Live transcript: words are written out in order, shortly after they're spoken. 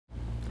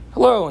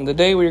Hello, and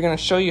today we're going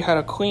to show you how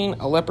to clean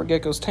a leopard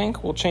gecko's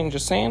tank. We'll change the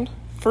sand.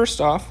 First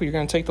off, you're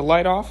going to take the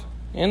light off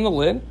and the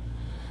lid.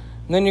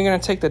 And then you're going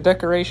to take the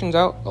decorations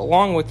out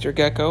along with your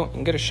gecko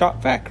and get a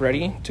shop vac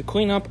ready to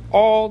clean up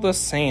all the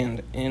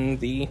sand in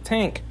the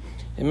tank.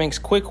 It makes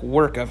quick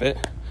work of it.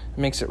 It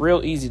makes it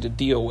real easy to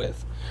deal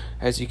with.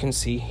 As you can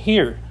see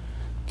here,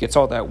 gets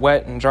all that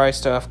wet and dry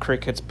stuff,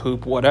 crickets,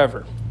 poop,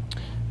 whatever.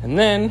 And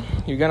then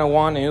you're going to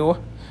want to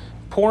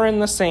pour in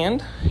the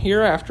sand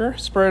hereafter,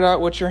 spread it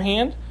out with your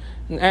hand,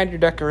 and add your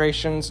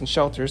decorations and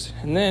shelters.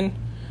 And then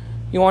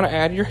you want to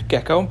add your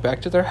gecko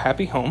back to their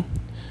happy home.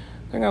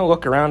 They're going to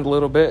look around a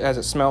little bit as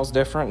it smells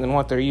different than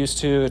what they're used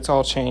to. It's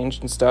all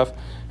changed and stuff.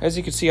 As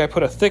you can see, I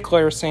put a thick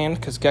layer of sand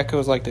because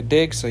geckos like to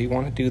dig, so you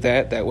want to do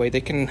that. That way they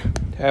can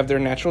have their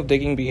natural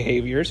digging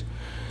behaviors.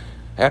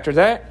 After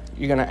that,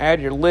 you're going to add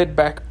your lid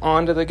back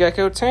onto the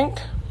gecko tank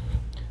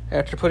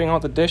after putting all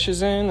the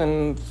dishes in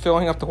and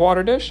filling up the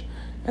water dish,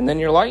 and then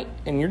your light,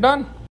 and you're done.